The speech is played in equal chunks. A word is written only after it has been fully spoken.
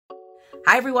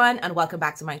Hi everyone, and welcome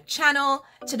back to my channel.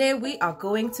 Today we are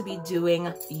going to be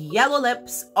doing yellow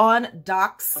lips on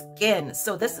dark skin.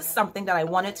 So this is something that I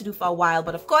wanted to do for a while,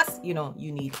 but of course, you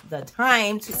need the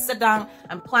time to sit down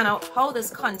and plan out how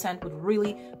this content would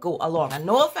really go along. And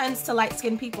no offense to light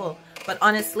skinned people, but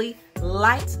honestly,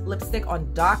 light lipstick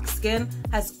on dark skin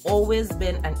has always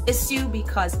been an issue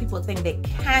because people think they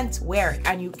can't wear it,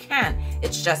 and you can.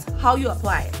 It's just how you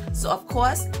apply it. So of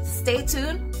course, stay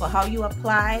tuned for how you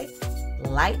apply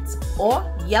light or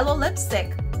yellow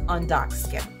lipstick on dark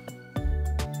skin.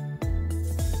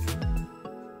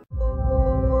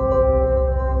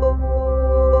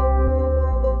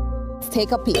 Let's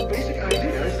take a peek. The basic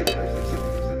idea is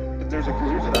that there's a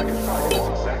group that I can find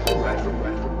that's exactly right.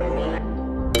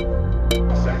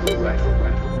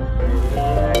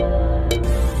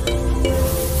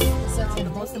 So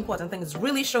the most important thing is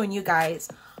really showing you guys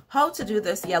how to do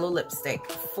this yellow lipstick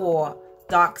for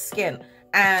dark skin.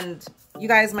 And you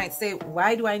guys might say,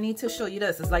 why do I need to show you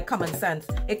this? It's like common sense.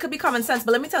 It could be common sense,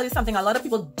 but let me tell you something. A lot of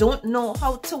people don't know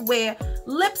how to wear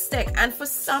lipstick. And for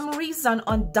some reason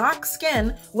on dark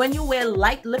skin, when you wear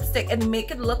light lipstick, it make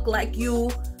it look like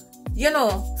you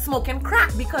smoking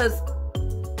crack because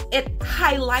it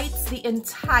highlights the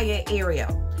entire area.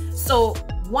 So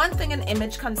one thing in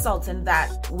image consulting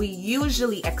that we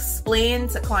usually explain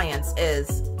to clients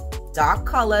is dark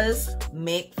colors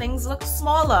make things look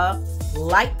smaller,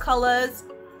 light colors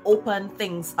open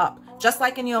things up. Just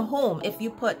like in your home, if you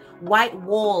put white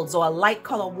walls or a light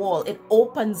color wall, it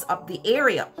opens up the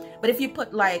area. But if you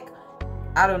put like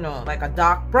a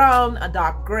dark brown, a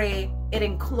dark gray, it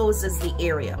encloses the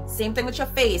area. Same thing with your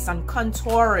face and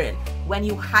contouring. When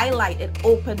you highlight, it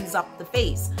opens up the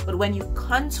face. But when you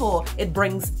contour, it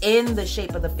brings in the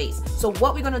shape of the face. So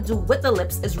what we're gonna do with the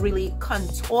lips is really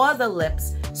contour the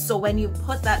lips. So when you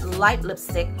put that light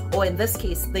lipstick, or in this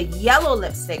case, the yellow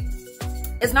lipstick,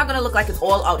 it's not gonna look like it's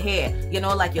all out here,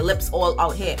 like your lips all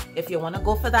out here. If you wanna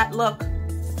go for that look,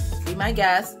 be my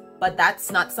guest, but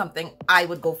that's not something I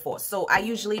would go for. So I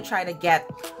usually try to get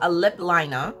a lip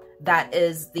liner that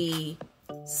is the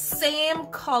same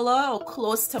color or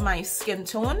close to my skin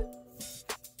tone.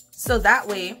 So that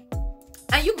way,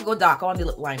 and you can go darker on the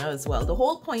lip liner as well. The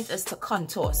whole point is to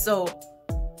contour. So,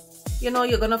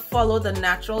 you're gonna follow the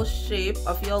natural shape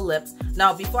of your lips.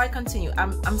 Now, before I continue,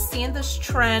 I'm seeing this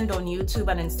trend on YouTube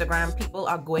and Instagram. People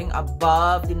are going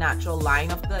above the natural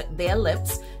line of their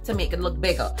lips to make it look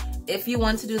bigger. If you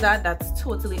want to do that, that's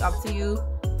totally up to you.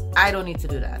 I don't need to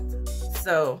do that.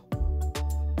 So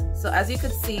as you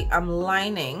can see, I'm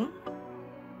lining,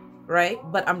 right?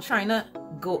 But I'm trying to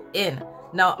go in.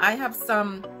 Now I have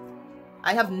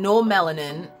no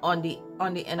melanin on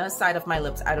the inner side of my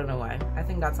lips. I don't know why. I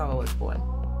think that's how I was born.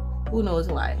 Who knows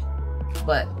why?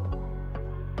 But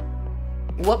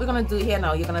what we're gonna do here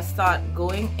now, you're gonna start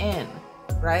going in,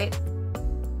 right?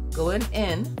 Going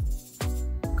in,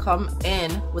 come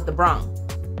in with the brown.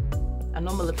 I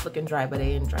know my lips looking dry, but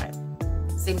they ain't dry.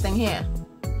 Same thing here.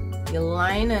 You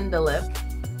line in the lip,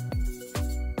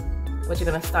 but you're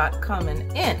gonna start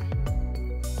coming in.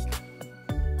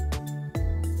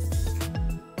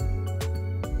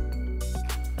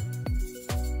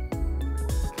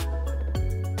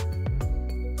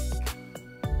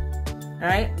 All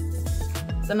right,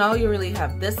 so now you really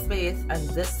have this space and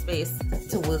this space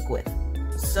to work with.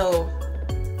 So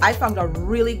I found a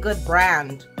really good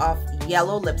brand of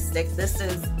yellow lipstick. This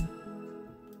is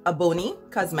Aboni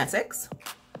Cosmetics,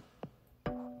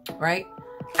 right?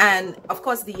 And of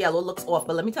course the yellow looks off,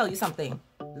 but let me tell you something.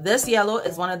 This yellow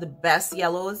is one of the best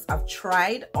yellows I've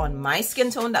tried on my skin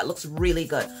tone. That looks really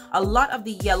good. A lot of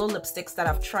the yellow lipsticks that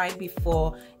I've tried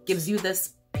before gives you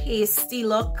this pasty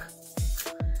look.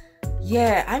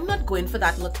 Yeah, I'm not going for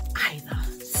that look either.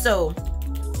 So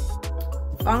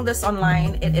found this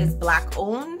online. It is black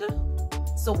owned.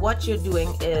 So what you're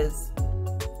doing is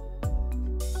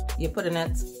you're putting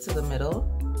it to the middle,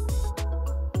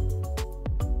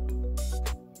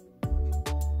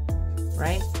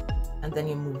 right? And then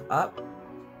you move up.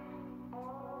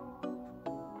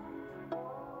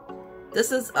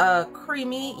 This is a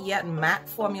creamy yet matte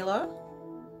formula.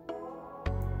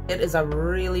 It is a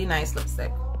really nice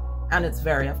lipstick and it's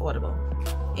very affordable.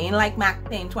 Ain't like MAC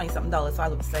paying $20-something for a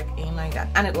lipstick, ain't like that.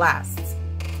 And it lasts.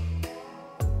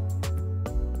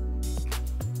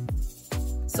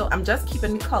 So I'm just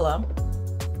keeping the color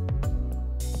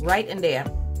right in there.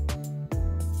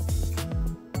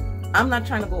 I'm not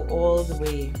trying to go all the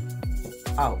way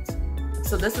out.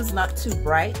 So this is not too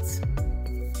bright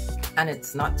and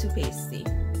it's not too pasty.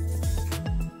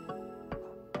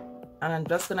 And I'm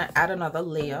just gonna add another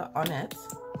layer on it.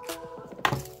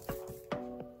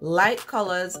 Light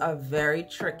colors are very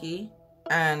tricky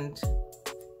and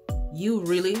you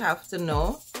really have to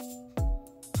know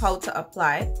how to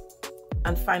apply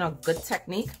and find a good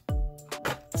technique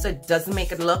so it doesn't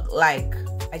make it look like,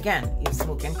 again, you're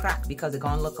smoking crack, because it's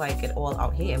gonna look like it all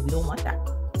out here. We don't want that.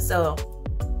 So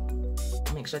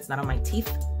make sure it's not on my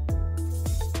teeth.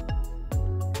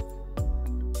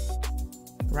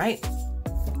 Right,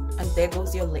 and there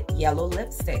goes your yellow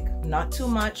lipstick. Not too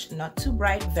much, not too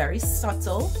bright, very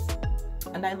subtle,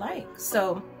 and I like.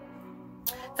 So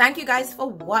thank you guys for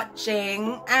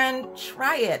watching, and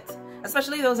try it,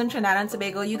 especially those in Trinidad and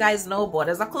Tobago. You guys know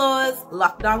borders are closed,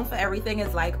 lockdown for everything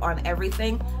is like on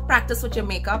everything. Practice with your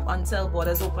makeup until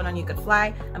borders open and you could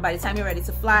fly, and by the time you're ready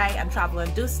to fly and travel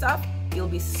and do stuff, you'll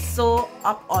be so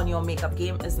up on your makeup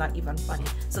game, it's not even funny.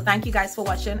 So thank you guys for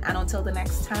watching, and until the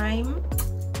next time,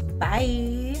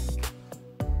 bye.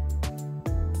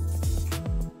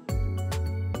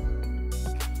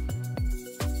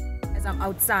 As I'm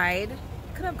outside,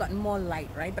 could have gotten more light,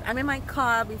 right? But I'm in my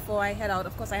car before I head out.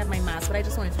 Of course I have my mask, but I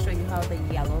just wanted to show you how the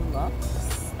yellow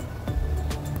looks.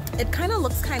 It kind of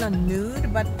looks kind of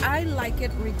nude, but I like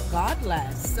it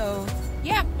regardless. So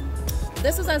yeah,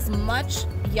 this is as much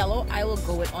yellow I will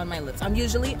go with on my lips. I'm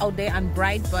usually out there and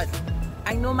bright, but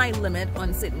I know my limit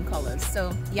on certain colors.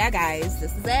 So yeah guys,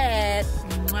 this is it.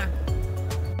 Mwah.